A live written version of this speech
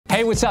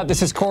Hey, what's up?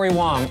 This is Cory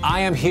Wong.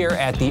 I am here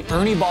at the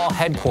Ernie Ball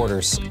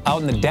headquarters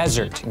out in the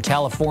desert in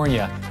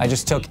California. I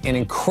just took an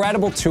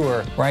incredible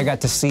tour where I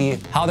got to see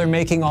how they're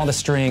making all the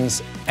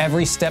strings,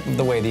 every step of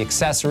the way, the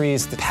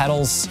accessories, the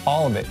pedals,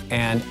 all of it.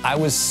 And I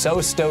was so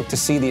stoked to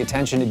see the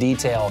attention to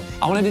detail.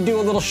 I wanted to do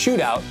a little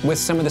shootout with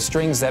some of the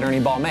strings that Ernie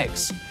Ball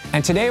makes.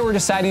 And today we're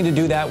deciding to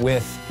do that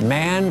with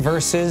man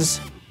versus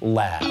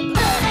lab.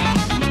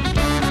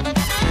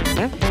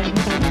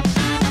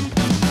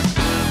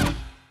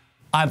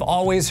 I've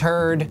always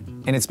heard,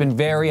 and it's been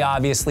very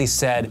obviously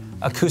said,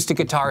 acoustic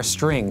guitar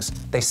strings,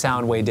 they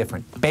sound way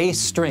different. Bass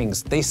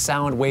strings, they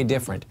sound way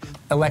different.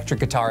 Electric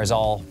guitars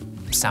all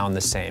sound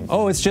the same.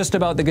 Oh, it's just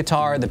about the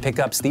guitar, the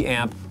pickups, the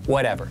amp,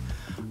 whatever.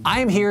 I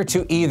am here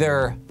to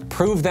either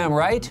prove them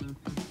right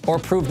or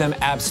prove them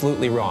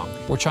absolutely wrong.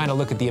 We're trying to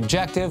look at the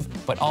objective,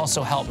 but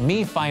also help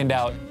me find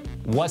out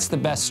what's the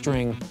best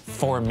string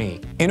for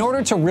me. In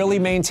order to really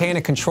maintain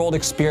a controlled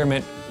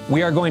experiment,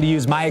 we are going to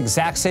use my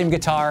exact same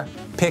guitar,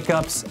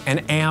 pickups,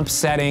 and amp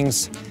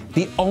settings.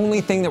 The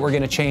only thing that we're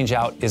gonna change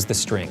out is the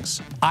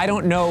strings. I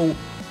don't know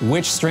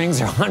which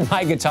strings are on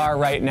my guitar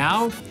right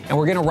now, and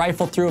we're gonna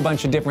rifle through a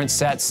bunch of different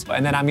sets,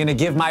 and then I'm gonna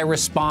give my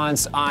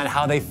response on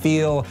how they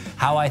feel,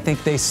 how I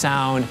think they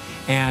sound,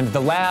 and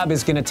the lab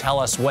is gonna tell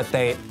us what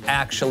they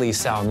actually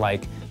sound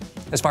like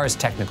as far as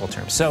technical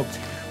terms. So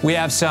we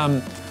have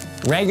some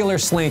regular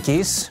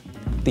slinkies,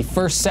 the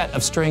first set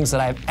of strings that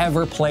I've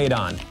ever played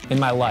on in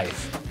my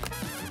life.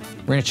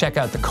 We're gonna check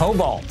out the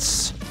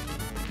Cobalts.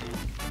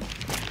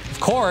 Of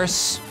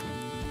course,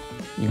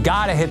 you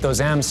gotta hit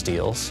those M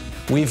steels.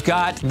 We've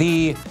got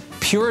the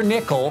Pure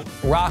Nickel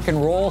rock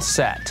and roll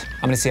set.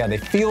 I'm gonna see how they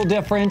feel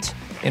different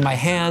in my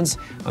hands.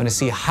 I'm gonna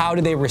see how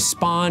do they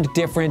respond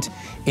different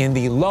in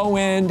the low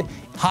end,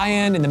 high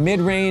end, and the mid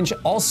range.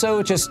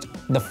 Also just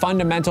the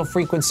fundamental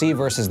frequency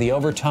versus the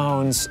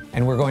overtones.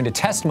 And we're going to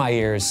test my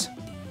ears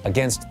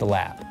against the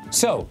lab.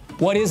 So,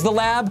 what is the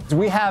lab?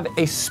 We have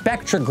a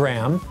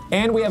spectrogram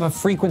and we have a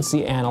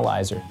frequency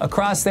analyzer.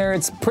 Across there,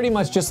 it's pretty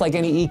much just like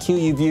any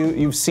EQ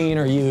you've seen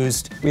or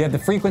used. We have the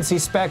frequency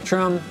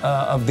spectrum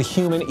of the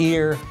human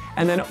ear,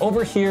 and then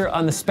over here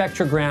on the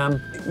spectrogram,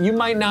 you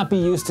might not be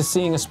used to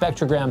seeing a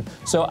spectrogram,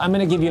 so I'm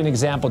gonna give you an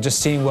example, just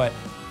seeing what.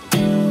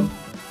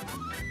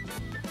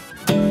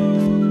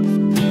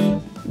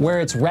 Where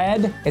it's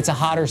red, it's a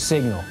hotter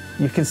signal.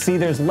 You can see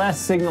there's less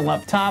signal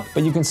up top,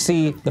 but you can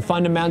see the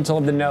fundamental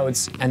of the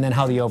notes and then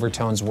how the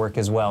overtones work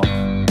as well.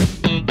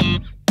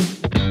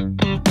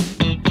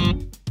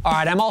 All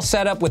right, I'm all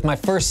set up with my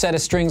first set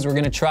of strings we're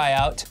gonna try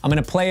out. I'm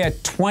gonna play a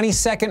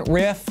 20-second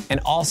riff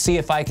and I'll see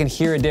if I can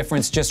hear a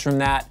difference just from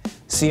that,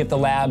 see if the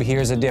lab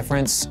hears a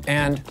difference,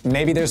 and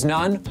maybe there's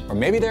none, or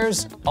maybe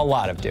there's a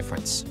lot of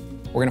difference.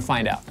 We're gonna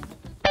find out.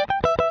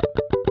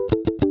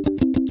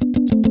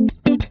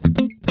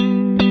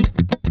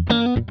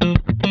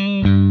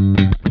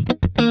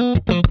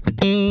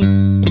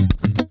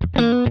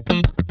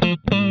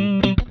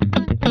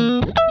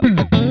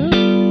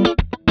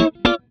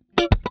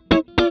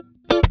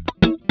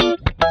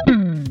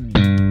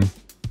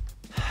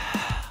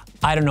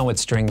 I don't know what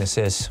string this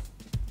is.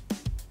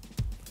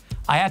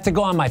 I have to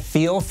go on my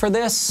feel for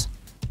this.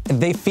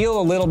 They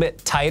feel a little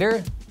bit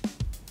tighter.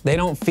 They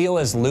don't feel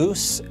as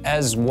loose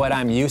as what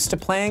I'm used to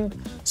playing,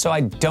 so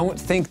I don't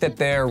think that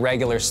they're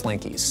regular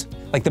slinkies.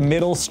 Like the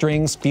middle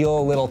strings feel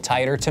a little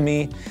tighter to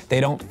me. They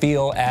don't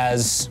feel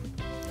as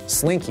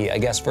slinky, I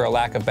guess, for a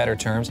lack of better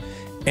terms.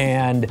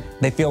 And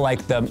they feel like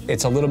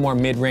it's a little more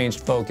mid-range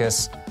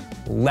focus,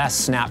 less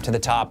snap to the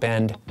top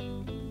end.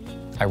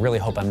 I really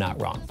hope I'm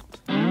not wrong.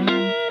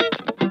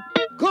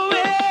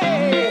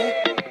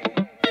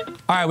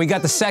 All right, we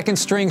got the second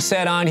string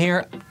set on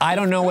here. I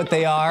don't know what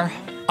they are.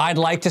 I'd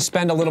like to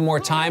spend a little more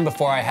time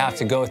before I have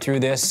to go through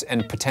this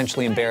and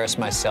potentially embarrass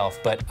myself,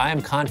 but I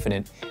am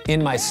confident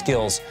in my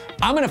skills.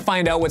 I'm gonna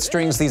find out what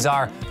strings these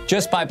are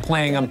just by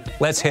playing them.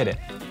 Let's hit it.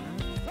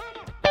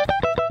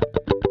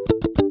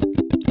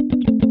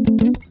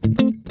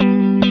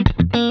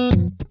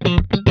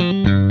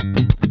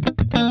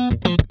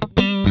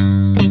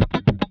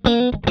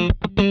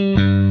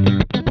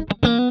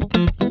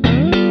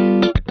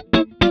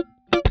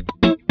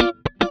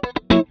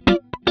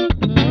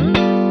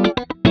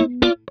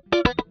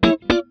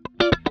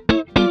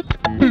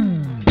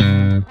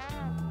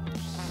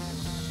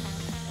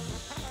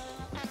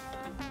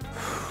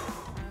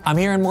 I'm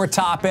hearing more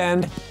top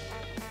end.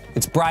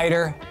 It's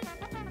brighter.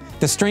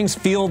 The strings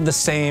feel the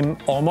same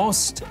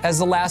almost as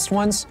the last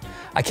ones.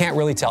 I can't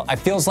really tell. It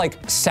feels like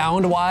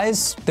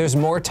sound-wise, there's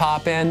more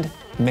top end,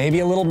 maybe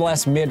a little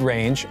less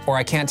mid-range, or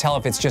I can't tell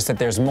if it's just that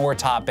there's more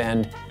top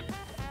end.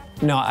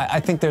 No, I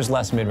think there's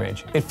less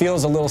mid-range. It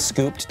feels a little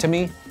scooped to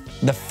me.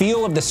 The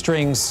feel of the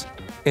strings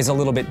is a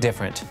little bit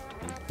different.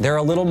 They're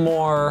a little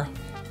more,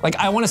 like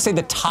I want to say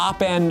the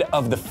top end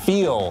of the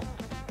feel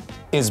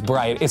is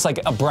bright. It's like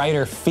a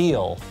brighter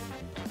feel.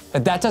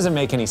 But that doesn't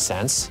make any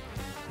sense.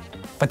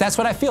 But that's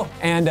what I feel,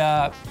 and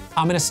I'm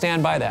gonna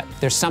stand by that.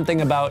 There's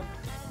something about,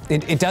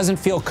 it doesn't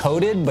feel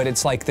coated, but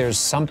it's like there's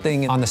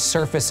something on the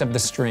surface of the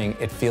string.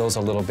 It feels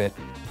a little bit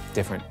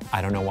different.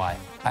 I don't know why.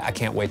 I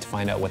can't wait to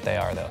find out what they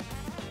are though.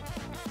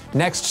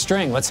 Next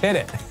string, let's hit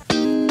it.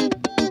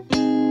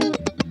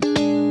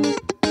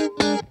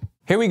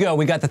 Here we go,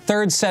 we got the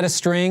third set of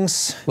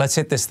strings. Let's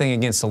hit this thing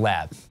against the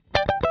lab.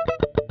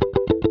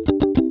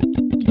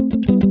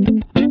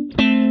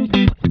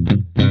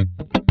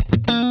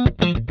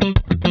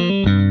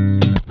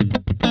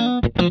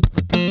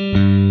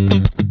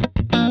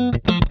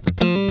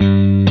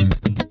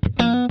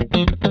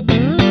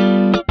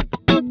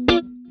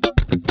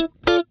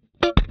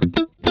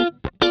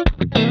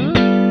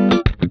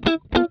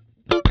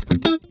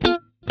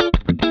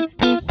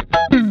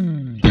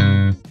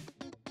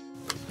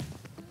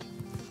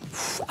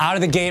 Out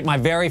of the gate, my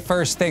very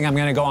first thing, I'm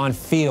gonna go on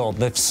feel.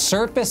 The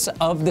surface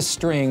of the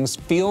strings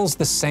feels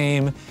the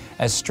same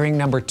as string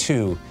number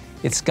 2.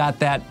 It's got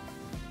that,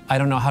 I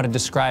don't know how to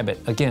describe it.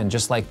 Again,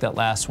 just like that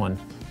last one.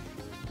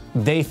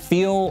 They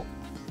feel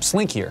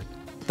slinkier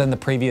than the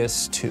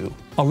previous 2.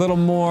 A little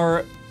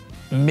more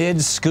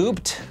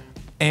mid-scooped,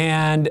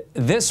 and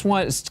this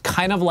one is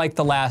kind of like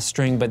the last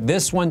string, but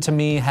this one to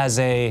me has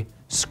a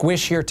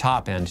squishier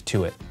top end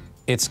to it.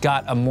 It's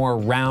got a more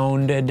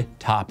rounded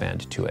top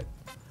end to it.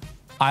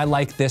 I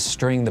like this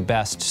string the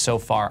best so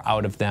far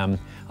out of them.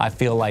 I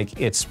feel like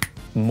it's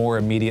more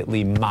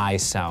immediately my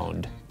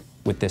sound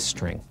with this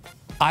string.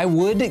 I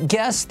would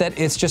guess that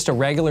it's just a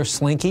regular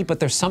slinky, but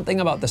there's something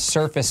about the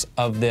surface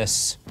of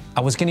this. I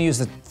was gonna use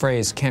the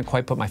phrase, can't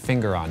quite put my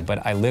finger on,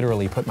 but I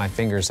literally put my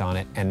fingers on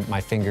it, and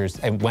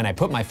when I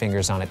put my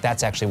fingers on it,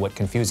 that's actually what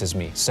confuses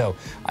me. So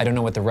I don't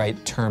know what the right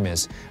term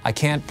is. I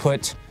can't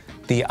put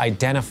the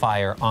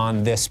identifier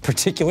on this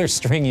particular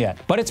string yet,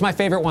 but it's my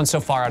favorite one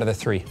so far out of the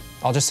 3.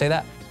 I'll just say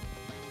that.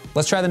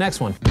 Let's try the next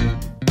one.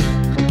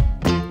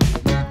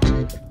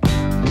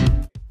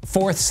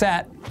 Fourth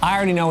set. I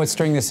already know what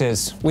string this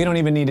is. We don't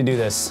even need to do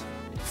this.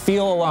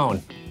 Feel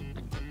alone.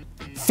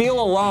 Feel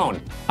alone.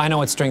 I know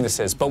what string this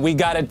is, but we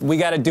gotta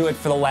do it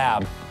for the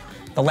lab.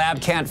 The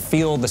lab can't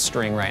feel the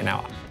string right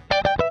now.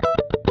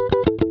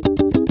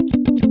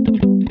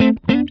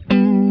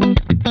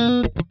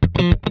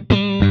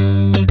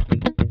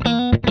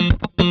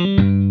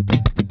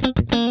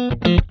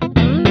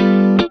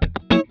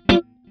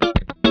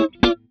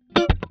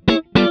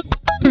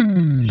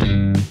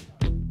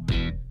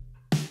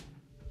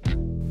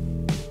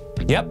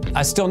 Yep,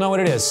 I still know what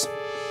it is.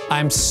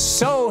 I'm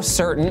so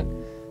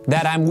certain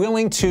that I'm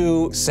willing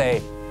to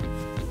say,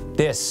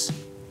 this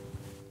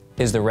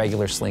is the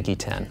regular Slinky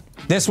 10.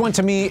 This one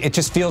to me, it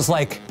just feels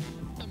like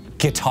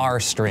guitar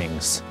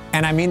strings.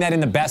 And I mean that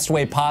in the best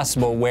way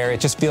possible, where it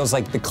just feels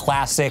like the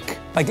classic,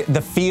 like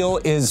the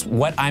feel is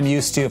what I'm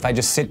used to if I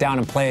just sit down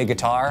and play a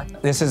guitar.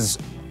 This is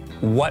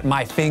what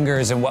my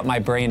fingers and what my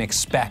brain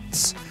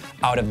expects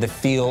out of the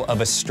feel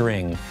of a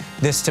string.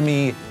 This to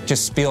me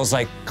just feels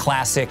like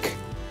classic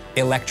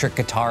electric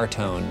guitar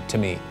tone to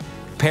me.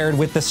 Paired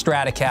with the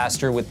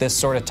Stratocaster with this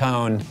sort of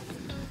tone,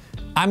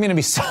 I'm gonna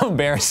be so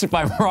embarrassed if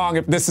I'm wrong,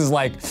 if this is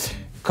like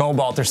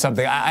Cobalt or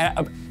something.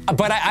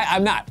 But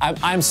I'm not.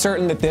 I'm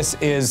certain that this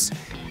is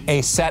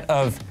a set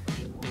of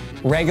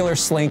regular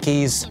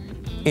Slinkies.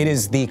 It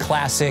is the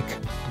classic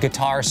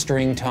guitar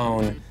string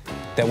tone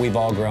that we've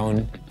all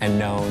grown and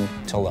known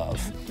to love.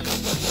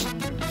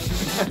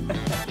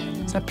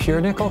 Is that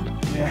pure nickel?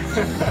 Yeah.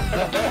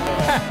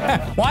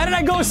 Why did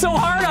I go so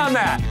hard on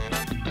that?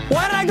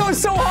 Why did I go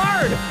so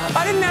hard?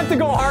 I didn't have to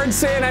go hard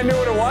saying I knew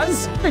what it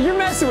was. You're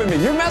messing with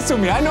me. You're messing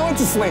with me. I know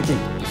it's a Slinky.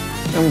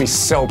 I'm gonna be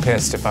so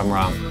pissed if I'm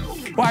wrong.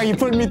 Why are you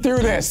putting me through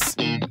this?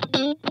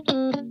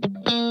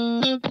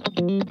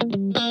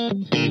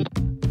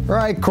 All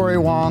right, Cory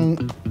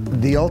Wong,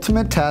 the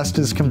ultimate test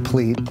is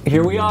complete.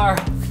 Here we are.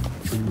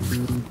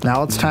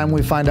 Now it's time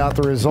we find out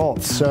the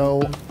results.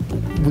 So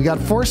we got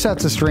 4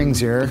 sets of strings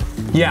here.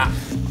 Yeah.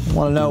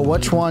 Want to know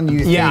which one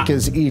you think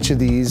is each of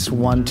these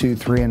 1, 2,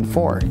 3, and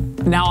 4.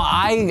 Now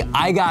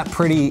I got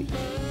pretty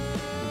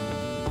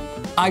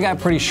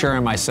sure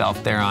of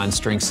myself there on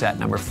string set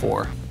number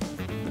 4.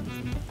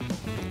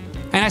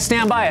 And I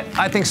stand by it.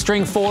 I think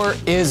string 4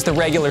 is the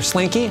regular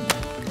Slinky.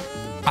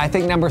 I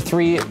think number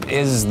 3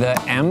 is the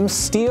M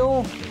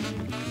steel.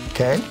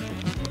 Okay.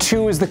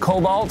 2 is the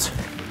Cobalt.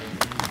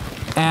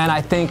 And I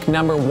think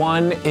number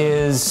 1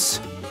 is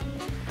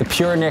the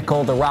pure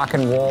nickel, the rock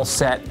and roll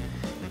set,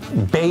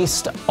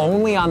 based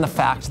only on the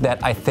fact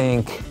that I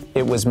think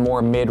it was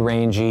more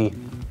mid-rangey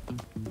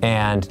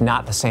and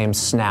not the same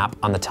snap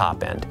on the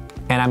top end.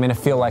 And I'm gonna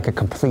feel like a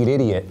complete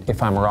idiot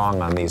if I'm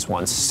wrong on these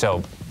ones.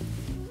 So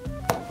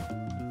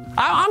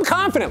I'm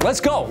confident. Let's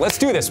go. Let's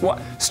do this.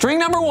 String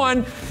number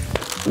 1.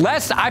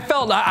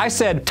 I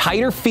said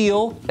tighter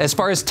feel as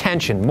far as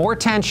tension, more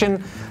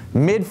tension,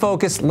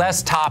 mid-focus,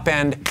 less top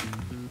end.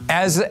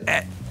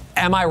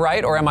 Am I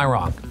right or am I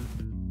wrong?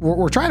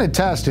 We're trying to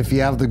test if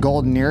you have the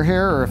golden ear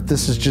here or if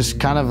this is just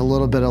kind of a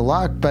little bit of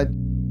luck, but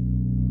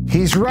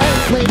he's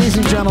right, ladies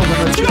and gentlemen.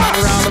 Let's give him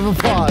a round of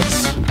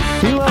applause.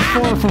 He left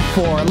 4 for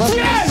 4. Let's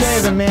just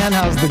say the man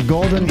has the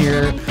golden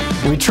ear.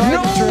 We tried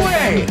no to trick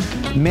way.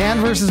 him. Man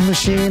versus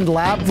machine,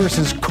 lab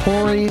versus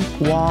Cory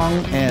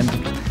Wong, and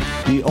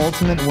The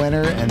ultimate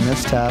winner in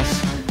this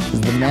test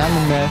is the man,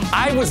 the myth.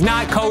 I was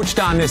not coached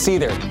on this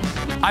either.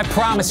 I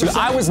promise you,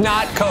 I was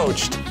not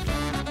coached.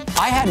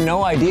 I had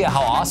no idea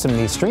how awesome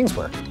these strings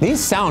were. These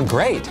sound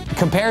great.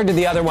 Compared to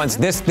the other ones,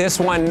 this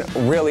one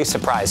really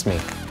surprised me.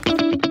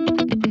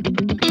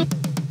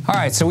 All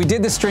right, so we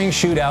did the string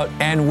shootout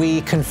and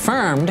we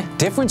confirmed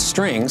different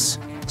strings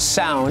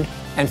sound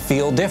and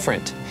feel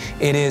different.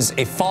 It is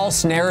a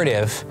false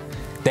narrative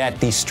that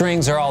the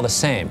strings are all the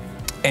same.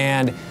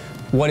 And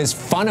what is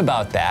fun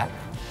about that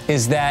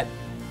is that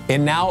it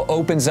now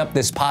opens up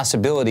this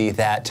possibility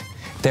that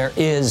there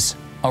is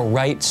a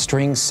right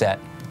string set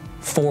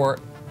for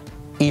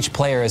each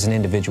player as an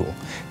individual.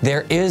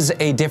 There is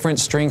a different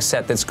string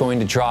set that's going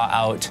to draw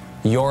out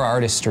your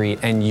artistry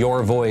and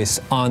your voice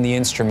on the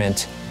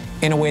instrument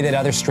in a way that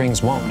other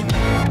strings won't.